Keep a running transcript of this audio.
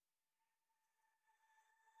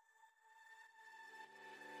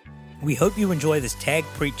We hope you enjoy this tag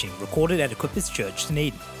preaching recorded at Equippers Church,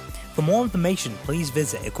 Dunedin. For more information, please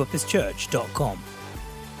visit equipperschurch.com.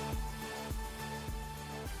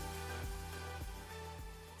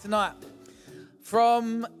 Tonight,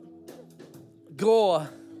 from Gore.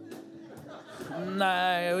 No,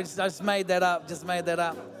 I just made that up.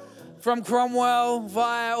 From Cromwell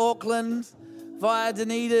via Auckland, via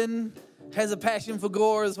Dunedin, has a passion for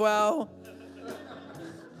Gore as well.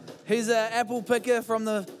 He's an apple picker from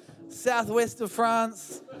the southwest of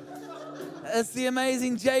France. It's the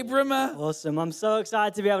amazing Jay Bremer. Awesome. I'm so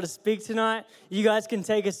excited to be able to speak tonight. You guys can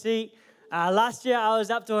take a seat. Last year I was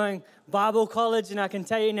up doing Bible college, and I can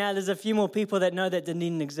tell you now there's a few more people that know that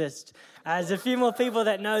Dunedin exists. There's a few more people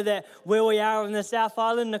that know that where we are in the South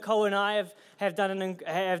Island, Nicole and I have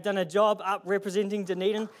done a job up representing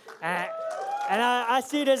Dunedin. And I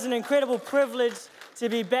see it as an incredible privilege to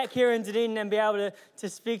be back here in Dunedin and be able to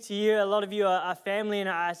speak to you. A lot of you are family, and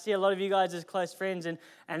I see a lot of you guys as close friends. And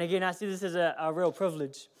again, I see this as a real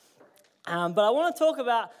privilege. But I want to talk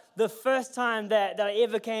about the first time that I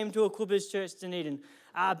ever came to Equippers Church Dunedin.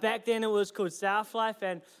 Back then it was called South Life,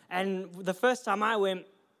 and the first time I went,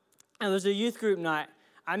 it was a youth group night.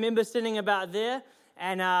 I remember sitting about there,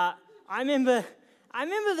 and I remember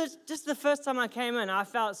this, just the first time I came in, I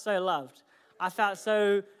felt so loved. I felt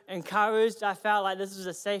so encouraged. I felt like this was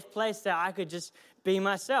a safe place that I could just be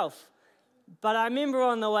myself. But I remember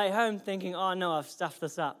on the way home thinking, oh no, I've stuffed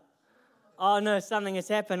this up. Oh no, something has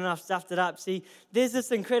happened and I've stuffed it up. See, there's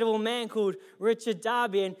this incredible man called Richard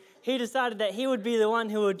Darby, and he decided that he would be the one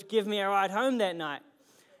who would give me a ride home that night.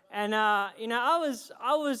 And I was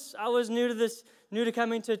new to this, new to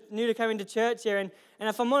coming to church here, and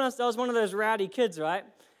if I'm honest, I was one of those rowdy kids, right?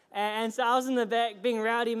 And so I was in the back being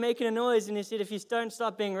rowdy, making a noise, and he said, if you don't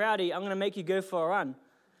stop being rowdy, I'm going to make you go for a run.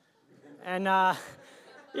 And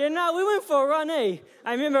we went for a run, eh?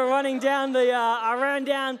 I remember running down I ran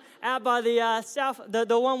down out by the south,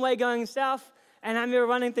 the one way going south, and I remember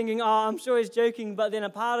running thinking, oh, I'm sure he's joking, but then a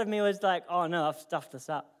part of me was like, oh no, I've stuffed this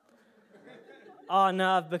up. Oh no,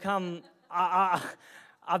 I've become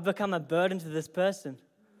a burden to this person.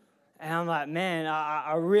 And I'm like, man,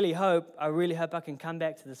 I really hope I can come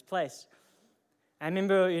back to this place. I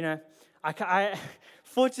remember,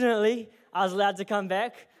 fortunately, I was allowed to come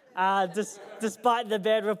back. Despite the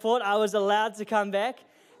bad report, I was allowed to come back.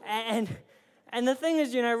 And the thing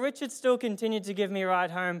is, Richard still continued to give me a ride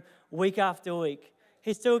home week after week.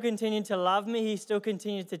 He still continued to love me. He still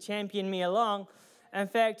continued to champion me along. In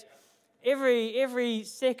fact, every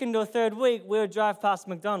second or third week, we would drive past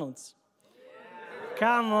McDonald's.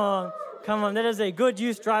 Come on. That is a good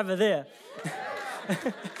youth driver there.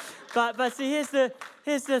 but see, here's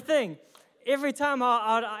the thing. Every time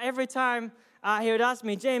he would ask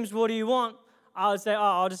me, James, what do you want? I would say,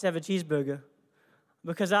 I'll just have a cheeseburger.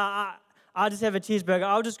 Because I'll just have a cheeseburger.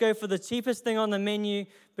 I'll just go for the cheapest thing on the menu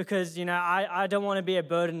because, I don't want to be a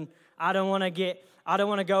burden. I don't want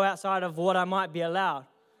to go outside of what I might be allowed.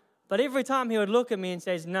 But every time he would look at me and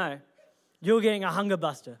says, no, you're getting a hunger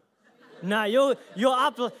buster. No, you're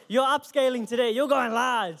upscaling today. You're going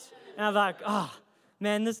large. And I'm like, oh,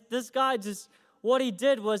 man, this guy just, what he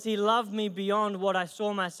did was he loved me beyond what I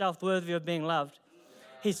saw myself worthy of being loved.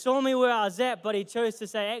 He saw me where I was at, but he chose to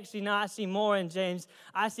say, actually, no, I see more in James.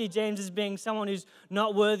 I see James as being someone who's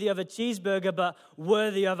not worthy of a cheeseburger, but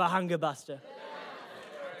worthy of a hunger buster.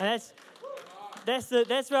 And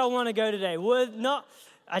that's where I want to go today.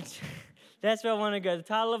 That's where I want to go. The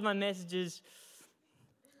title of my message is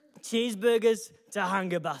Cheeseburgers to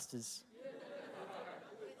Hunger Busters.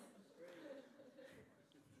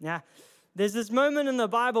 Now, there's this moment in the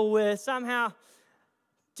Bible where somehow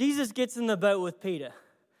Jesus gets in the boat with Peter.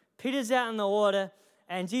 Peter's out in the water,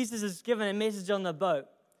 and Jesus is given a message on the boat.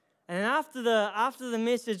 And after the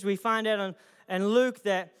message, we find out in Luke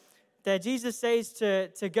that Jesus says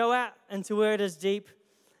to go out into where it is deep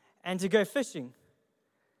and to go fishing.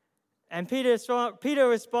 And Peter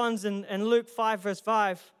responds in Luke 5, verse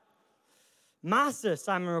 5, Master,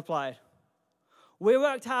 Simon replied, we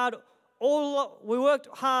worked hard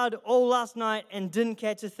all last night and didn't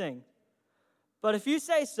catch a thing. But if you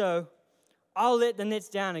say so, I'll let the nets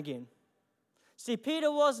down again. See,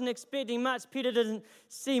 Peter wasn't expecting much. Peter didn't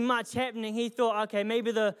see much happening. He thought, okay,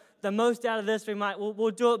 maybe the most out of this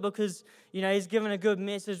we'll do it because, he's given a good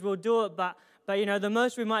message. We'll do it, but the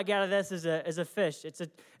most we might get out of this is a fish. It's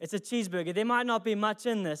a cheeseburger. There might not be much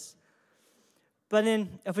in this. But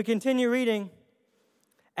then, if we continue reading,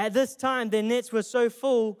 at this time their nets were so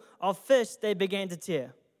full of fish they began to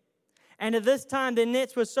tear. And at this time their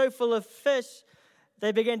nets were so full of fish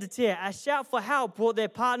they began to tear. A shout for help brought their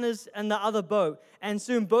partners in the other boat, and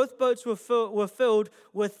soon both boats were filled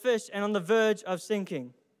with fish and on the verge of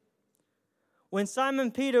sinking. When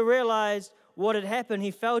Simon Peter realized what had happened,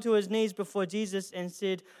 he fell to his knees before Jesus and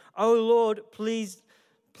said, "Oh Lord, please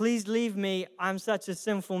leave me. I'm such a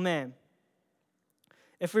sinful man."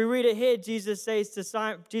 If we read it here,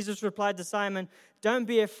 Jesus replied to Simon, "Don't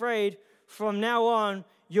be afraid. From now on,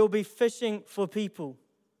 you'll be fishing for people."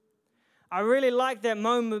 I really like that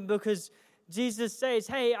moment because Jesus says,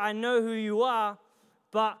 "Hey, I know who you are,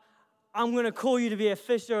 but I'm going to call you to be a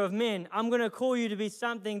fisher of men. I'm going to call you to be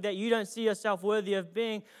something that you don't see yourself worthy of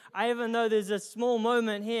being." Even though there's a small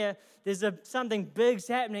moment here, there's something big's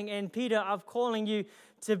happening. And Peter, I'm calling you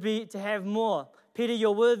to have more. Peter,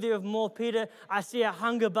 you're worthy of more. Peter, I see a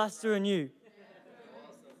hunger buster in you.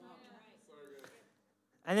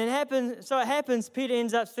 And then it happens, Peter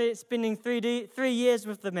ends up spending 3 years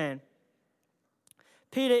with the man.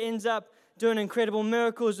 Peter ends up doing incredible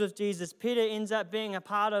miracles with Jesus. Peter ends up being a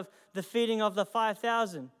part of the feeding of the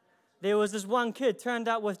 5,000. There was this one kid turned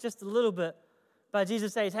up with just a little bit, but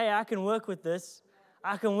Jesus says, "Hey, I can work with this.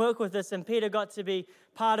 I can work with this." And Peter got to be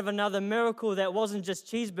part of another miracle that wasn't just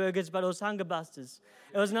cheeseburgers, but it was hunger busters.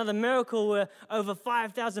 It was another miracle where over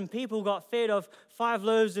 5,000 people got fed of 5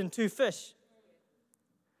 loaves and 2 fish.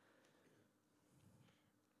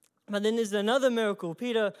 But then there's another miracle.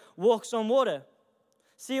 Peter walks on water.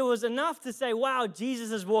 See, it was enough to say, wow,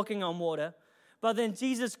 Jesus is walking on water. But then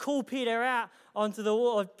Jesus called Peter out onto the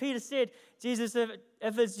water. Peter said, "Jesus, if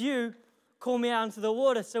it's you, call me out into the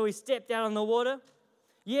water." So he stepped out on the water.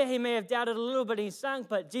 Yeah, he may have doubted a little bit, he sunk,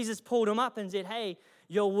 but Jesus pulled him up and said, "Hey,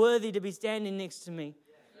 you're worthy to be standing next to me.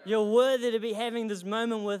 You're worthy to be having this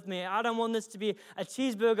moment with me. I don't want this to be a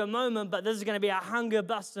cheeseburger moment, but this is going to be a hunger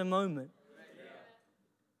buster moment."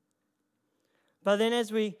 But then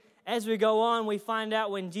as we go on, we find out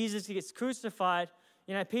when Jesus gets crucified,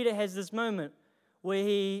 Peter has this moment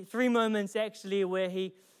where 3 moments actually, where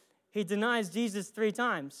he denies Jesus 3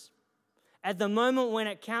 times. At the moment when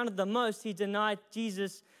it counted the most, he denied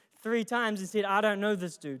Jesus 3 times and said, "I don't know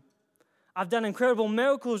this dude. I've done incredible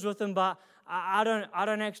miracles with him, but I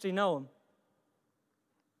don't actually know him."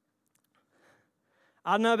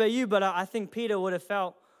 I don't know about you, but I think Peter would have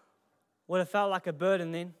felt like a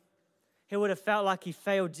burden then. He would have felt like he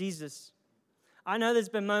failed Jesus. I know there's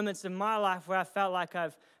been moments in my life where I felt like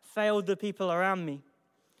I've failed the people around me.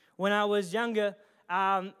 When I was younger,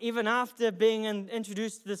 even after being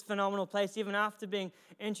introduced to this phenomenal place, even after being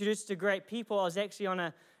introduced to great people, I was actually on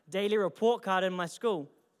a daily report card in my school.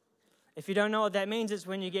 If you don't know what that means, it's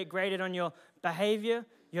when you get graded on your behavior,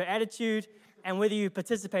 your attitude, and whether you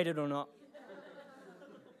participated or not.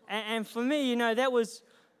 And for me, that was...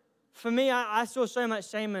 For me, I saw so much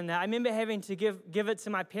shame in that. I remember having to give it to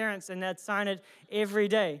my parents, and they'd sign it every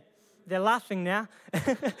day. They're laughing now.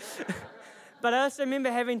 But I also remember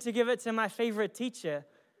having to give it to my favorite teacher.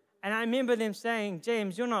 And I remember them saying,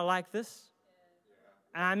 "James, you're not like this."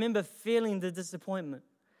 And I remember feeling the disappointment.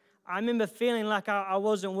 I remember feeling like I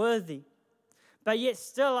wasn't worthy. But yet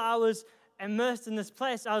still I was immersed in this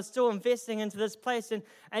place. I was still investing into this place. And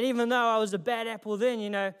even though I was a bad apple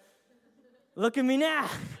then, look at me now.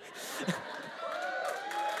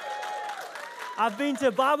 I've been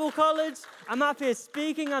to Bible college. I'm up here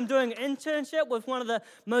speaking. I'm doing an internship with one of the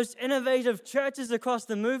most innovative churches across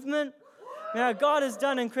the movement. Now, God has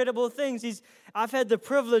done incredible things. I've had the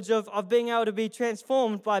privilege of being able to be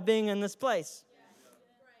transformed by being in this place.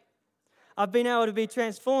 I've been able to be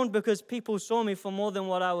transformed because people saw me for more than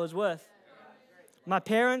what I was worth. My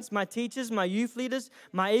parents, my teachers, my youth leaders,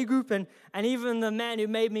 my A-group, and even the man who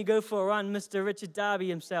made me go for a run, Mr. Richard Darby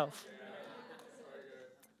himself.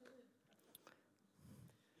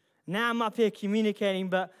 Now I'm up here communicating,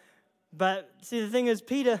 but see, the thing is,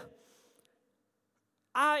 Peter,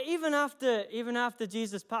 even after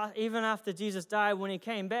Jesus died, when he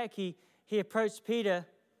came back, he approached Peter,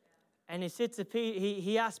 and he said to Peter,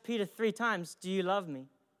 he asked Peter 3 times, "Do you love me?"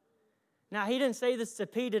 Now he didn't say this to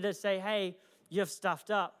Peter to say, "Hey, you've stuffed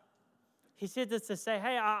up." He said this to say,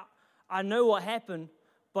 "Hey, I know what happened,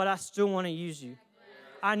 but I still want to use you.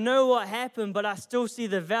 I know what happened, but I still see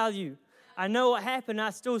the value. I know what happened. I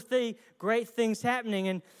still see great things happening."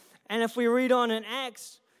 And if we read on in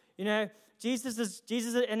Acts, Jesus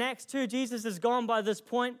in Acts 2, Jesus is gone by this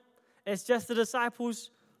point. It's just the disciples,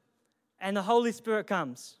 and the Holy Spirit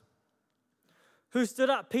comes. Who stood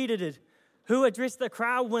up? Peter did. Who addressed the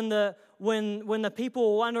crowd when the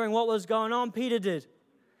people were wondering what was going on? Peter did.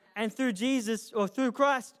 And through Jesus, or through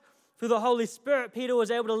Christ, through the Holy Spirit, Peter was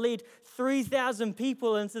able to lead 3,000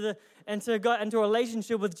 people into a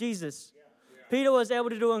relationship with Jesus. Peter was able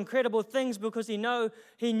to do incredible things because he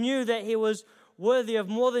knew that he was worthy of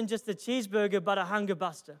more than just a cheeseburger, but a hunger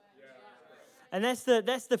buster. And that's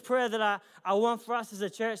the prayer that I want for us as a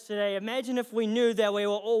church today. Imagine if we knew that we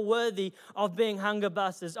were all worthy of being hunger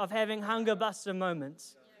busters, of having hunger buster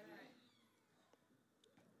moments.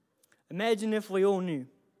 Imagine if we all knew.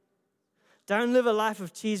 Don't live a life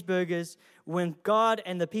of cheeseburgers when God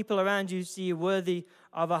and the people around you see you worthy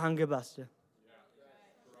of a hunger buster.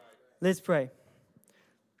 Let's pray.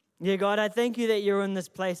 Yeah, God, I thank you that you're in this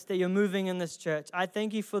place, that you're moving in this church. I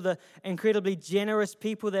thank you for the incredibly generous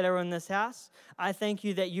people that are in this house. I thank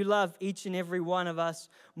you that you love each and every one of us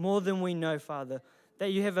more than we know, Father.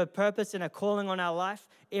 That you have a purpose and a calling on our life,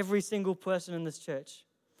 every single person in this church.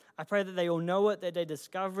 I pray that they all know it, that they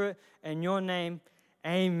discover it. In your name,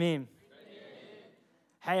 amen.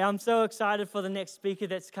 Hey, I'm so excited for the next speaker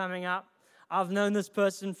that's coming up. I've known this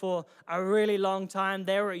person for a really long time.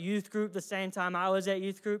 They were at youth group the same time I was at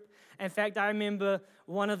youth group. In fact, I remember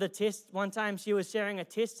one time she was sharing a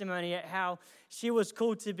testimony at how she was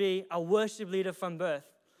called to be a worship leader from birth.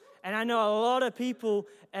 And I know a lot of people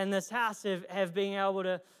in this house have been able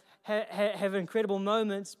to have incredible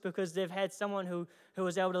moments because they've had someone who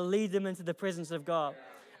was able to lead them into the presence of God.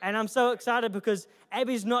 And I'm so excited because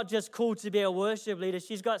Abby's not just called to be a worship leader.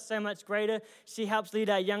 She's got so much greater. She helps lead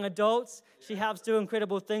our young adults. She helps do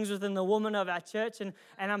incredible things within the women of our church. And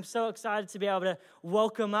I'm so excited to be able to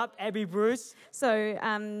welcome up Abby Bruce. So,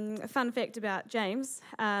 fun fact about James.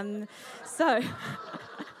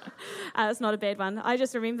 It's not a bad one. I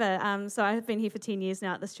just remember, so I've been here for 10 years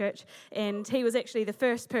now at this church, and he was actually the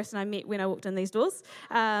first person I met when I walked in these doors.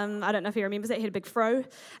 I don't know if he remembers that. He had a big fro.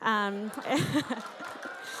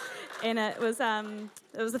 And it was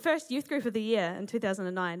the first youth group of the year in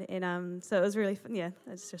 2009, and so it was really fun. Yeah,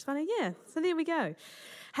 it's just funny. Yeah, so there we go.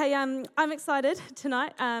 Hey, I'm excited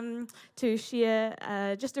tonight to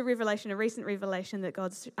share just a recent revelation that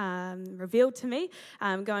God's revealed to me,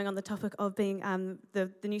 going on the topic of being the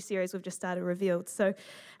new series we've just started, Revealed. So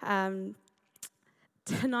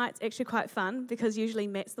tonight's actually quite fun because usually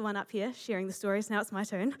Matt's the one up here sharing the stories. Now it's my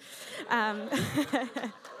turn.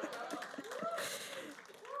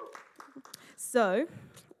 So,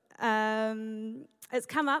 it's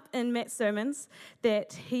come up in Matt's sermons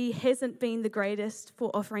that he hasn't been the greatest for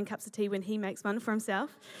offering cups of tea when he makes one for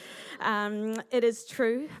himself. It is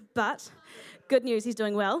true, but good news, he's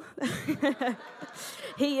doing well.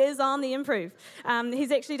 He is on the improve.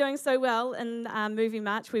 He's actually doing so well in movie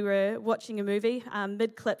March. We were watching a movie.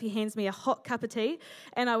 Mid-clip, he hands me a hot cup of tea,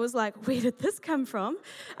 and I was like, where did this come from?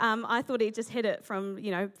 I thought he just had it from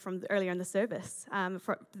earlier in the service,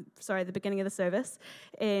 the beginning of the service,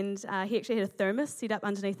 and he actually had a thermos set up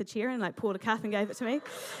underneath the chair and poured a cup and gave it to me.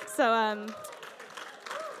 So,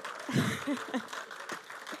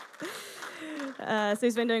 so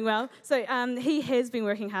he's been doing well. So he has been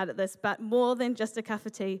working hard at this, but more than just a cup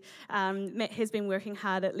of tea, Matt has been working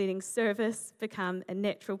hard at letting service become a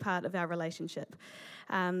natural part of our relationship.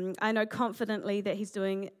 I know confidently that he's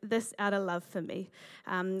doing this out of love for me.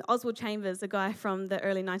 Oswald Chambers, a guy from the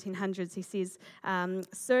early 1900s, he says,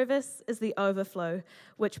 service is the overflow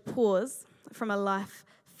which pours from a life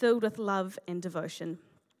filled with love and devotion.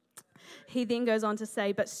 He then goes on to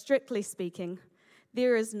say, but strictly speaking,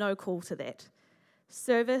 there is no call to that.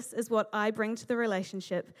 Service is what I bring to the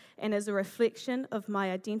relationship and is a reflection of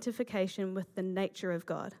my identification with the nature of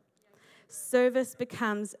God. Service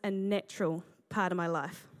becomes a natural part of my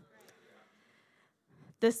life.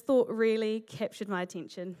 This thought really captured my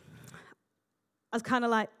attention. I was kind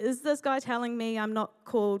of like, is this guy telling me I'm not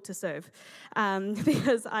called to serve?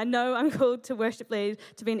 Because I know I'm called to worship lead,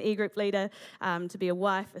 to be an e-group leader, to be a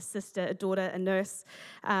wife, a sister, a daughter, a nurse.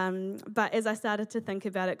 But as I started to think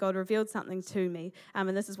about it, God revealed something to me, and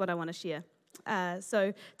this is what I want to share.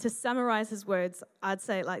 So to summarize his words, I'd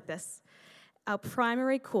say it like this. Our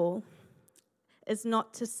primary call is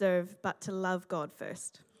not to serve, but to love God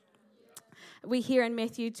first. We hear in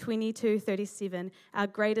Matthew 22:37, our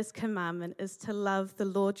greatest commandment is to love the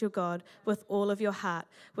Lord your God with all of your heart,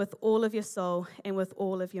 with all of your soul, and with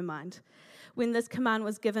all of your mind. When this command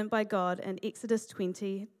was given by God in Exodus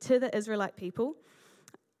 20 to the Israelite people,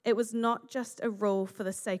 it was not just a rule for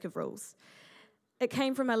the sake of rules. It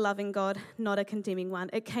came from a loving God, not a condemning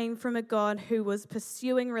one. It came from a God who was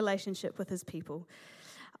pursuing relationship with his people.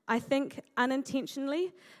 I think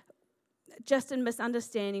unintentionally, just in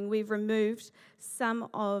misunderstanding, we've removed some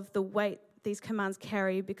of the weight these commands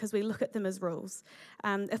carry because we look at them as rules.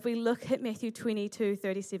 If we look at Matthew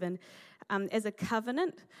 22:37 as a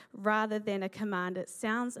covenant rather than a command, it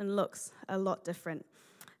sounds and looks a lot different.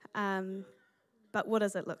 But what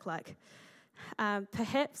does it look like?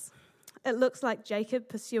 Perhaps It looks like Jacob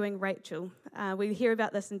pursuing Rachel. We hear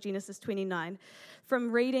about this in Genesis 29.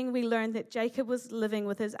 From reading, we learn that Jacob was living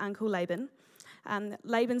with his uncle Laban.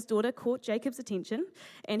 Laban's daughter caught Jacob's attention,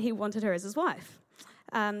 and he wanted her as his wife.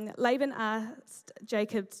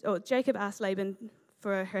 Jacob asked Laban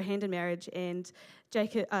for her hand in marriage, and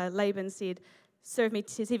Laban said, "Serve me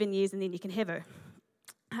 7 years, and then you can have her."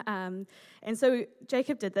 And so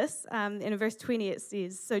Jacob did this. And in verse 20 it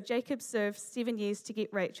says, "So Jacob served 7 years to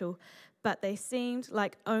get Rachel, but they seemed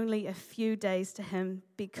like only a few days to him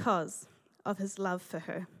because of his love for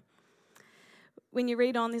her." When you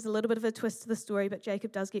read on, there's a little bit of a twist to the story, but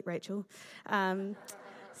Jacob does get Rachel.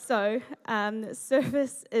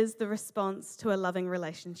 Service is the response to a loving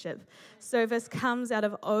relationship. Service comes out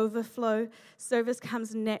of overflow. Service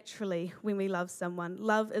comes naturally when we love someone.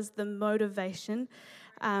 Love is the motivation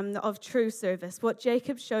of true service. What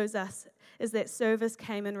Jacob shows us is that service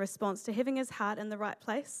came in response to having his heart in the right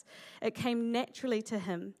place. It came naturally to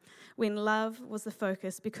him when love was the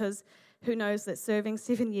focus, because who knows that serving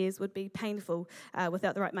 7 years would be painful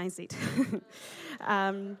without the right mindset.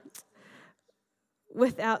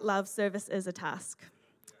 Without love, service is a task.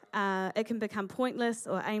 It can become pointless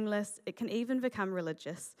or aimless. It can even become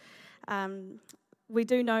religious. We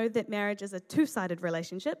do know that marriage is a two-sided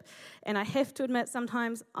relationship, and I have to admit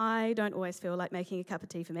sometimes I don't always feel like making a cup of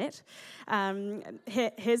tea for Matt. He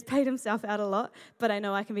has paid himself out a lot, but I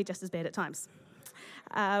know I can be just as bad at times.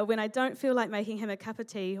 When I don't feel like making him a cup of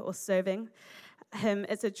tea or serving him,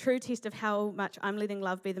 it's a true test of how much I'm letting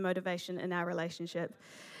love be the motivation in our relationship.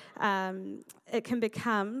 It can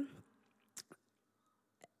become,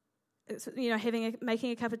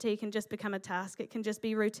 making a cup of tea can just become a task. It can just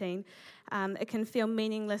be routine. It can feel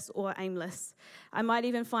meaningless or aimless. I might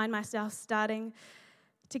even find myself starting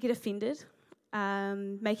to get offended,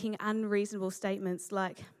 making unreasonable statements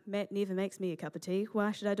like, "Matt never makes me a cup of tea.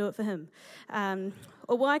 Why should I do it for him?"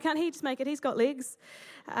 Or "Why can't he just make it? He's got legs."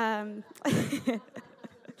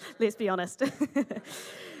 Let's be honest.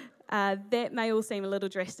 That may all seem a little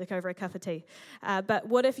drastic over a cup of tea. But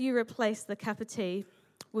what if you replace the cup of tea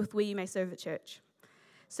with where you may serve at church?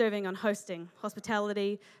 Serving on hosting,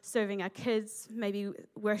 hospitality, serving our kids, maybe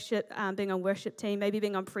worship, being on worship team, maybe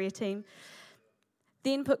being on prayer team.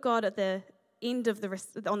 Then put God at the end of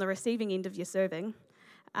on the receiving end of your serving.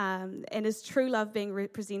 And is true love being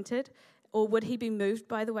represented? Or would he be moved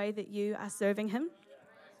by the way that you are serving him?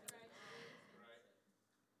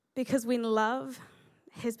 Because when love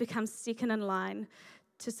has become second in line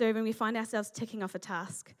to serving, we find ourselves ticking off a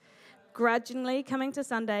task. Grudgingly coming to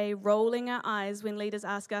Sunday, rolling our eyes when leaders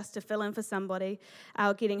ask us to fill in for somebody,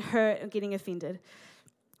 or getting hurt or getting offended.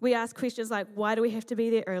 We ask questions like, why do we have to be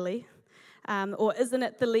there early? Or isn't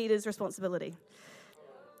it the leader's responsibility?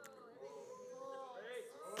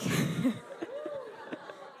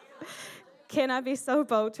 Can I be so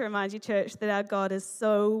bold to remind you, church, that our God is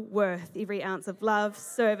so worth every ounce of love,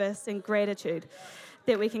 service, and gratitude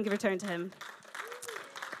that we can return to him.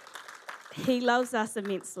 He loves us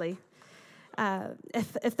immensely.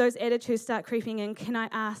 If those attitudes start creeping in, can I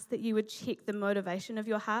ask that you would check the motivation of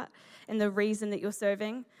your heart and the reason that you're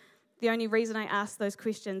serving? The only reason I ask those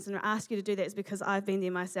questions and ask you to do that is because I've been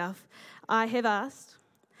there myself. I have asked,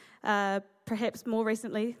 perhaps more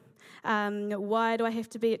recently, why do I have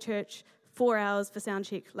to be at church 4 hours for sound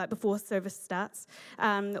check, like before service starts?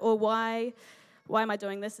 Or why am I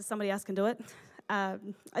doing this if somebody else can do it?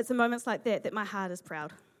 It's in moments like that my heart is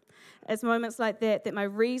proud. It's moments like that my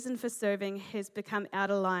reason for serving has become out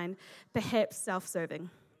of line, perhaps self-serving.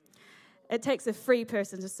 It takes a free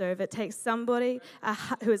person to serve. It takes somebody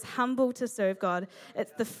who is humble to serve God.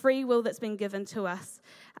 It's the free will that's been given to us.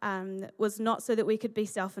 Was not so that we could be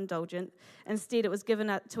self-indulgent. Instead, it was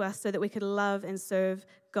given to us so that we could love and serve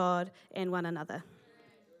God and one another.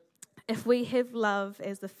 If we have love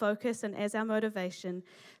as the focus and as our motivation,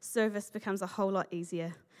 service becomes a whole lot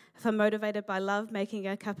easier. If I'm motivated by love, making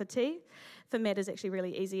a cup of tea, for Matt is actually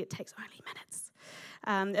really easy. It takes only minutes.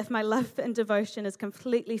 If my love and devotion is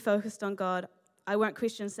completely focused on God, I won't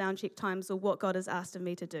question sound check times or what God has asked of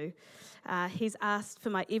me to do. He's asked for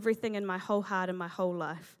my everything and my whole heart and my whole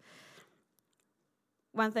life.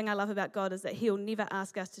 One thing I love about God is that he'll never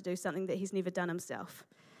ask us to do something that he's never done himself.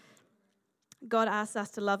 God asks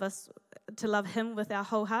us to love him with our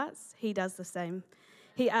whole hearts. He does the same.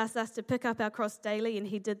 He asks us to pick up our cross daily, and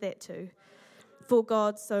he did that too. For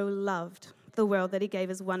God so loved the world that he gave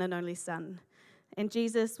his one and only Son. And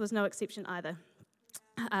Jesus was no exception either.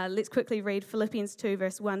 Let's quickly read Philippians 2,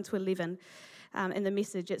 verse 1 to 11. in the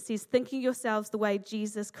Message. It says, thinking yourselves the way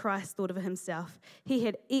Jesus Christ thought of himself. He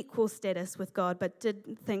had equal status with God, but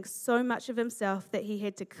didn't think so much of himself that he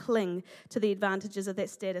had to cling to the advantages of that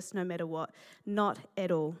status no matter what. Not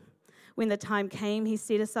at all. When the time came, he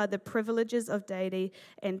set aside the privileges of deity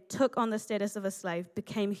and took on the status of a slave,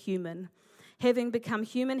 became human. Having become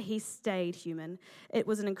human, he stayed human. It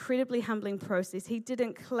was an incredibly humbling process. He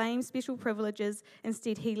didn't claim special privileges.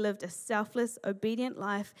 Instead, he lived a selfless, obedient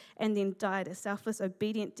life and then died a selfless,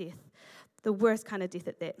 obedient death. The worst kind of death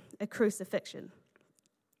at that, a crucifixion.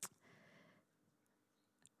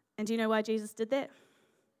 And do you know why Jesus did that?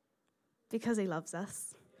 Because he loves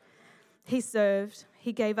us. He served,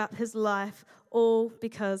 he gave up his life, all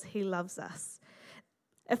because he loves us.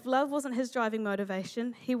 If love wasn't his driving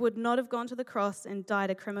motivation, he would not have gone to the cross and died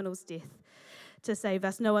a criminal's death to save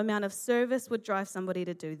us. No amount of service would drive somebody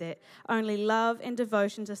to do that. Only love and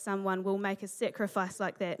devotion to someone will make a sacrifice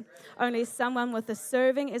like that. Only someone with a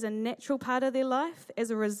serving as a natural part of their life,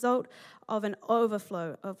 as a result of an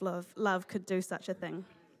overflow of love could do such a thing.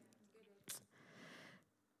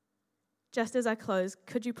 Just as I close,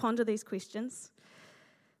 could you ponder these questions?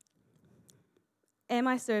 Am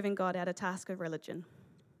I serving God out of task of religion?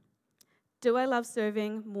 Do I love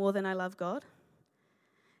serving more than I love God?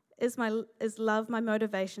 Is love my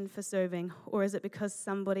motivation for serving, or is it because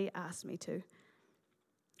somebody asked me to?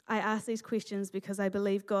 I ask these questions because I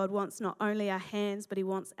believe God wants not only our hands, but he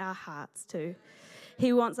wants our hearts too.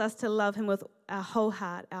 He wants us to love him with our whole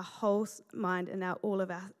heart, our whole mind, and our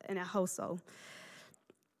whole soul.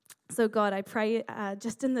 So God, I pray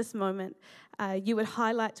just in this moment, you would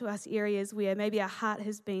highlight to us areas where maybe our heart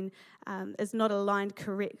is not aligned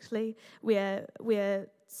correctly, where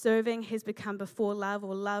serving has become before love,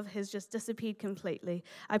 or love has just disappeared completely.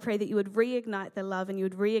 I pray that you would reignite the love and you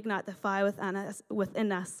would reignite the fire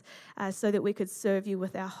within us so that we could serve you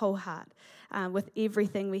with our whole heart, with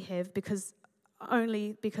everything we have, because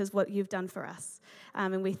what you've done for us.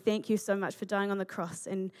 And we thank you so much for dying on the cross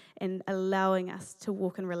and allowing us to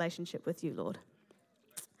walk in relationship with you, Lord.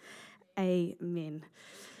 Amen.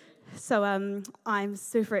 So I'm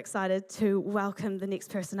super excited to welcome the next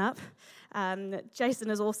person up. Jason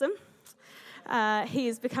is awesome. He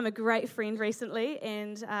has become a great friend recently,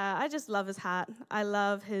 and I just love his heart. I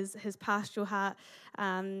love his pastoral heart.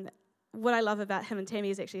 What I love about him and Tammy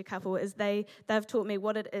is actually a couple, is they've taught me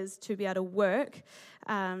what it is to be able to work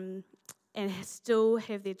and still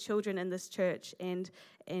have their children in this church and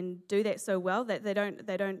do that so well that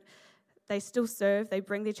they still serve, they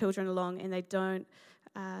bring their children along, and they don't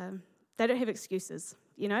have excuses.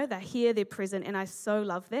 You know, they're here, they're present, and I so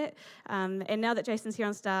love that. And now that Jason's here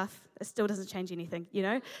on staff, it still doesn't change anything, you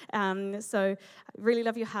know. So I really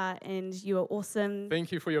love your heart, and you are awesome.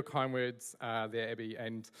 Thank you for your kind words there, Abby,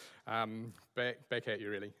 and back at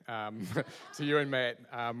you, really. To you and Matt,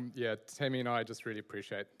 Tammy and I just really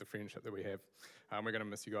appreciate the friendship that we have. We're going to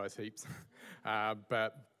miss you guys heaps.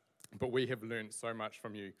 But we have learned so much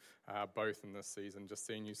from you, both in this season, just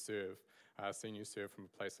seeing you serve from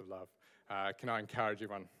a place of love. Can I encourage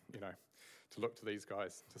everyone, to look to these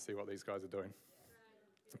guys, to see what these guys are doing?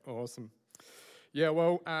 Awesome. Yeah,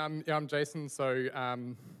 well, I'm Jason, so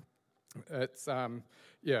it's a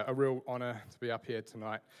real honour to be up here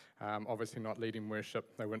tonight. Obviously not leading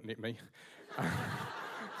worship, they wouldn't let me.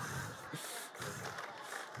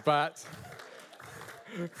 But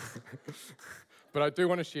I do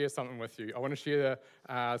want to share something with you. I want to share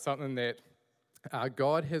something that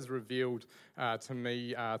God has revealed to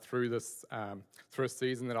me through a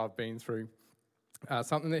season that I've been through.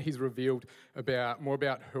 Something that he's revealed more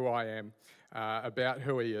about who I am, about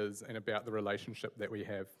who he is, and about the relationship that we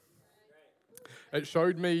have. It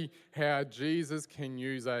showed me how Jesus can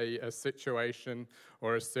use a situation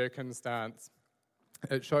or a circumstance.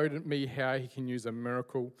 It showed me how he can use a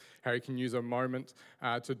miracle, how he can use a moment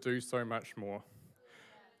to do so much more.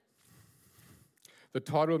 The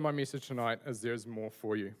title of my message tonight is There's More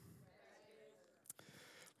For You.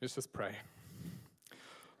 Let's just pray.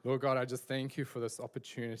 Lord God, I just thank you for this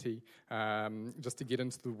opportunity just to get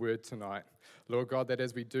into the Word tonight. Lord God, that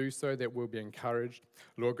as we do so, that we'll be encouraged.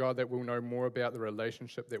 Lord God, that we'll know more about the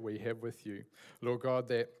relationship that we have with you. Lord God,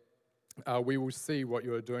 that we will see what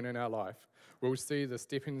you are doing in our life. We'll see the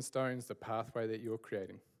stepping stones, the pathway that you're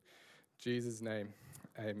creating. In Jesus' name,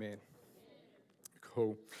 amen.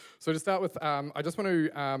 Cool. So to start with, I just want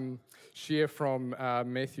to share from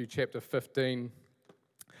Matthew chapter 15,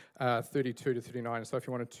 32 to 39. So if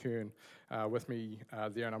you want to turn with me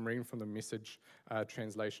there, and I'm reading from the Message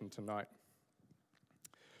translation tonight.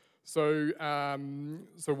 So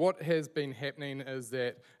what has been happening is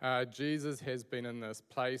that Jesus has been in this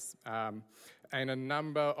place and a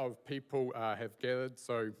number of people have gathered.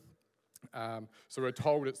 So we're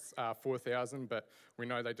told it's 4,000, but we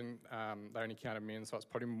know they didn't. They only counted men, so it's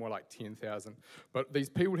probably more like 10,000. But these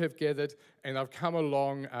people have gathered, and they've come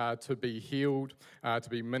along to be healed, to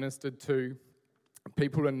be ministered to.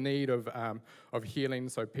 People in need of healing,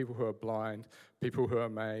 so people who are blind, people who are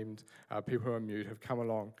maimed, people who are mute have come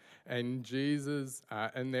along. And Jesus,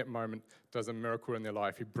 in that moment, does a miracle in their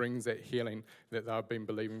life. He brings that healing that they've been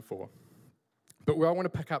believing for. But where I want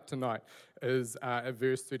to pick up tonight is at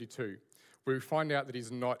verse 32, where we find out that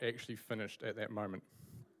he's not actually finished at that moment.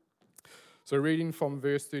 So reading from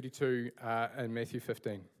verse 32 in Matthew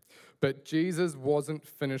 15. But Jesus wasn't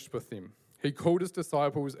finished with them. He called his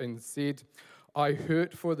disciples and said, I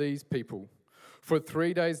hurt for these people. For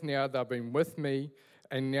 3 days now they've been with me,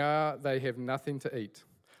 and now they have nothing to eat.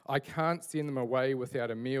 I can't send them away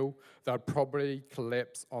without a meal. They'll probably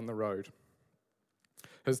collapse on the road.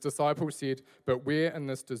 His disciples said, but where in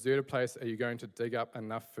this deserted place are you going to dig up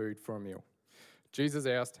enough food for a meal? Jesus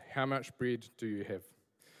asked, how much bread do you have?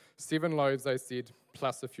 7 loaves, they said,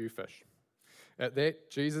 plus a few fish. At that,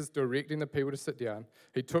 Jesus, directing the people to sit down,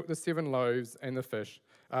 he took the 7 loaves and the fish.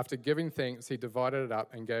 After giving thanks, he divided it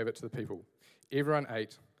up and gave it to the people. Everyone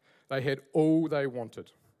ate. They had all they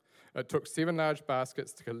wanted. It took 7 large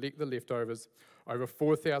baskets to collect the leftovers. Over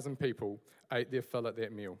 4,000 people ate their fill at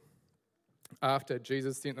that meal. After,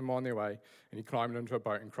 Jesus sent them on their way, and he climbed into a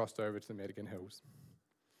boat and crossed over to the Madigan Hills.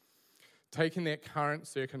 Taking that current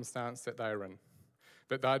circumstance that they were in,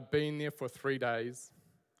 that they'd been there for 3 days,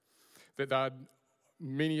 that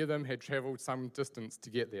many of them had travelled some distance to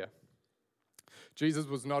get there. Jesus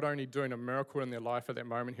was not only doing a miracle in their life at that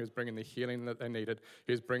moment, he was bringing the healing that they needed,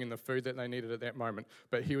 he was bringing the food that they needed at that moment,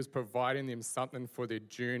 but he was providing them something for their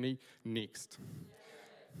journey next.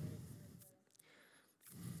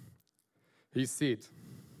 He said,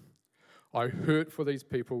 I hurt for these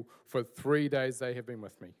people. For 3 days they have been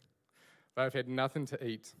with me. They've had nothing to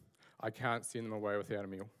eat. I can't send them away without a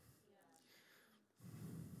meal.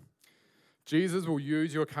 Jesus will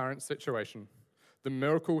use your current situation, the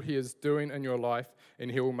miracle he is doing in your life,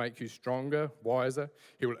 and he will make you stronger, wiser.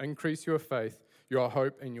 He will increase your faith, your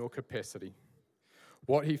hope, and your capacity.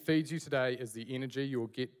 What he feeds you today is the energy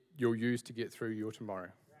you'll use to get through your tomorrow.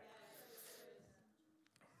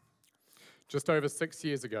 Just over 6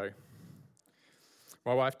 years ago,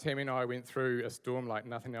 my wife Tammy and I went through a storm like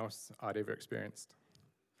nothing else I'd ever experienced.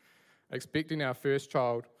 Expecting our first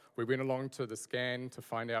child, we went along to the scan to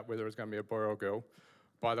find out whether it was going to be a boy or a girl.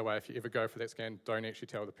 By the way, if you ever go for that scan, don't actually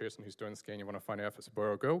tell the person who's doing the scan you want to find out if it's a boy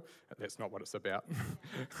or a girl. That's not what it's about.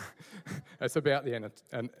 It's about the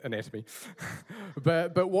anatomy.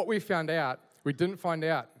 But what we found out, we didn't find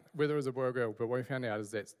out whether it was a boy or a girl, but what we found out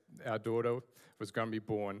is that our daughter was going to be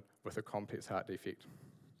born with a complex heart defect.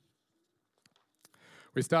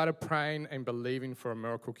 We started praying and believing for a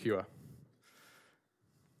miracle cure.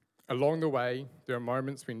 Along the way, there are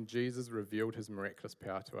moments when Jesus revealed his miraculous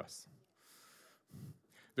power to us.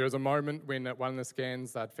 There was a moment when at one of the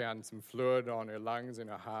scans they'd found some fluid on her lungs and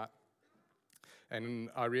her heart. And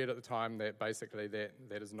I read at the time that basically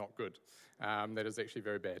that is not good. That is actually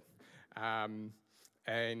very bad.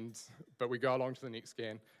 But we go along to the next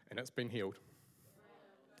scan and it's been healed.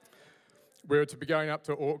 We were to be going up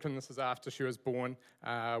to Auckland. This is after she was born.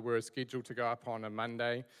 We were scheduled to go up on a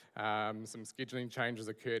Monday. Some scheduling changes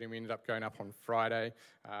occurred and we ended up going up on Friday.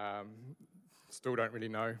 Still don't really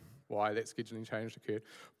know why that scheduling change occurred,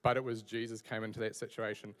 but it was Jesus came into that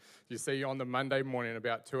situation. You see, on the Monday morning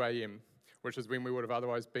about 2 a.m., which is when we would have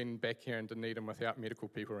otherwise been back here in Dunedin without medical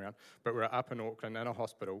people around, but we're up in Auckland in a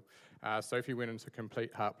hospital. Sophie went into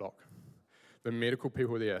complete heart block. The medical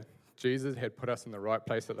people there, Jesus had put us in the right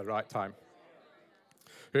place at the right time.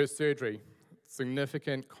 Her surgery,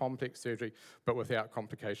 significant, complex surgery, but without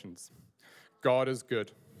complications. God is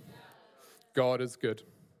good. God is good.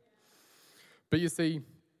 But you see,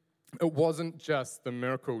 it wasn't just the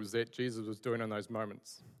miracles that Jesus was doing in those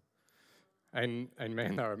moments. And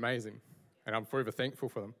man, they're amazing. And I'm forever thankful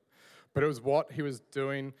for them. But it was what he was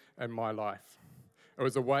doing in my life. It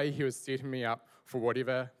was the way he was setting me up for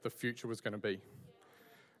whatever the future was going to be.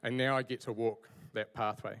 And now I get to walk that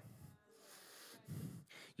pathway.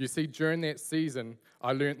 You see, during that season,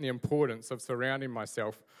 I learnt the importance of surrounding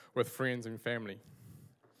myself with friends and family.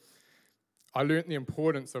 I learnt the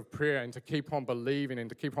importance of prayer and to keep on believing and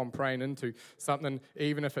to keep on praying into something,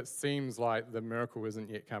 even if it seems like the miracle isn't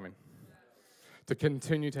yet coming. To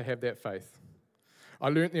continue to have that faith. I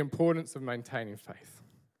learnt the importance of maintaining faith.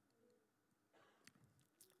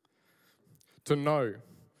 To know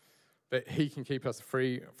that he can keep us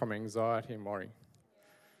free from anxiety and worry.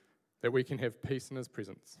 That we can have peace in his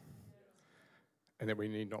presence. and that we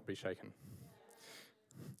need not be shaken.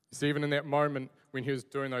 You see, even in that moment when he was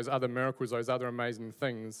doing those other miracles, those other amazing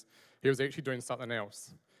things, he was actually doing something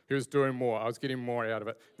else. He was doing more. I was getting more out of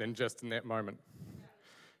it than just in that moment.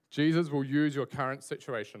 Jesus will use your current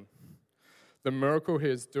situation, the miracle he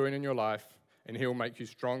is doing in your life, and he will make you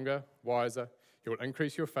stronger, wiser. He will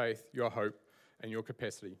increase your faith, your hope, and your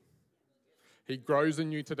capacity. He grows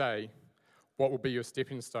in you today what will be your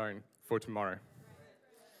stepping stone for tomorrow.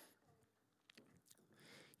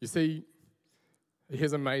 You see, he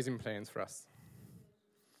has amazing plans for us.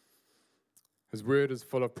 His word is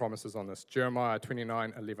full of promises on this. Jeremiah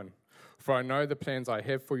 29:11. For I know the plans I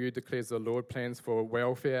have for you, declares the Lord, plans for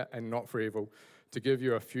welfare and not for evil, to give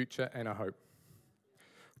you a future and a hope.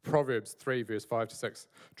 Proverbs 3, verse 5-6.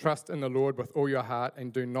 Trust in the Lord with all your heart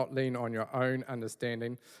and do not lean on your own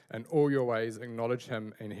understanding. In all your ways acknowledge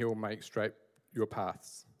him and he will make straight your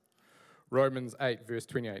paths. Romans 8, verse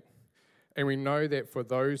 28. And we know that for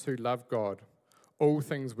those who love God, all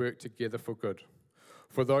things work together for good,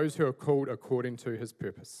 for those who are called according to his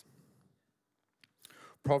purpose.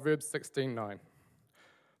 Proverbs 16:9.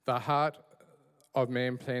 The heart of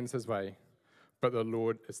man plans his way, but the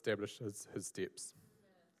Lord establishes his steps.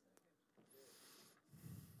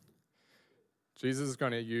 Jesus is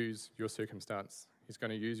going to use your circumstance. He's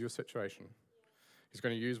going to use your situation. He's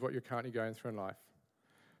going to use what you're currently going through in life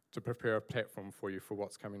to prepare a platform for you for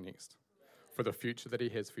what's coming next, for the future that he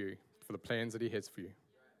has for you, for the plans that he has for you.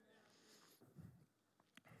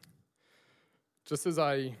 Just as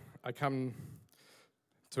I come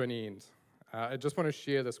to an end, I just want to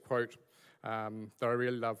share this quote that I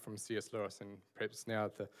really love from C.S. Lewis, and perhaps now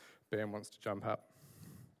the band wants to jump up.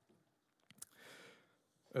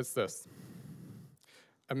 It's this.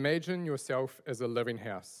 Imagine yourself as a living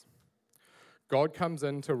house. God comes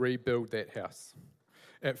in to rebuild that house.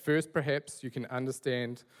 At first, perhaps you can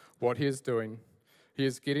understand what he is doing. He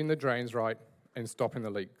is getting the drains right and stopping the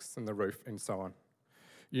leaks in the roof and so on.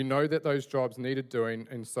 You know that those jobs needed doing,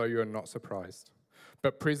 and so you are not surprised.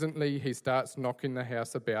 But presently, he starts knocking the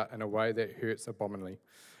house about in a way that hurts abominably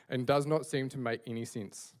and does not seem to make any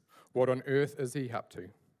sense. What on earth is he up to?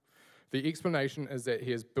 The explanation is that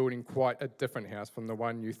he is building quite a different house from the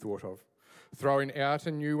one you thought of. Throwing out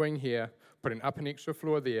a new wing here, putting up an extra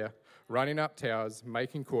floor there, running up towers,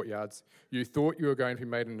 making courtyards. You thought you were going to be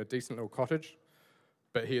made in a decent little cottage,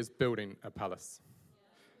 but he is building a palace.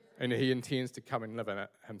 And he intends to come and live in it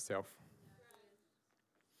himself.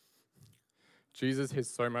 Jesus has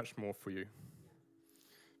so much more for you.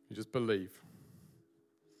 You just believe.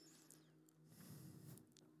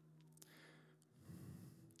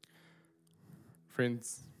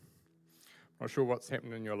 Friends, I'm not sure what's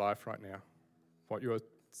happening in your life right now, what your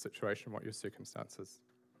situation, what your circumstances.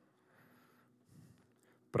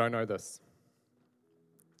 But I know this.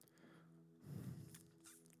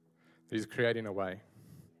 He's creating a way.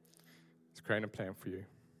 He's creating a plan for you.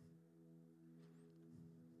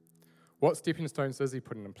 What stepping stones is he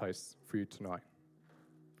putting in place for you tonight?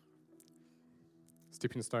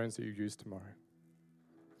 Stepping stones that you use tomorrow.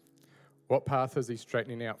 What path is he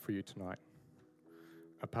straightening out for you tonight?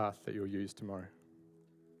 A path that you'll use tomorrow.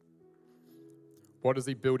 What is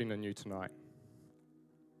he building in you tonight?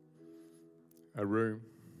 A room.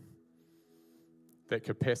 That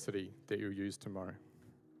capacity that you'll use tomorrow.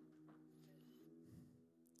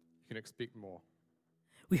 You can expect more.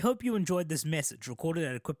 We hope you enjoyed this message recorded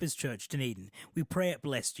at Equippers Church, Dunedin. We pray it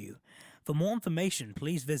blessed you. For more information,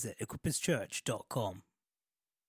 please visit equipperschurch.com.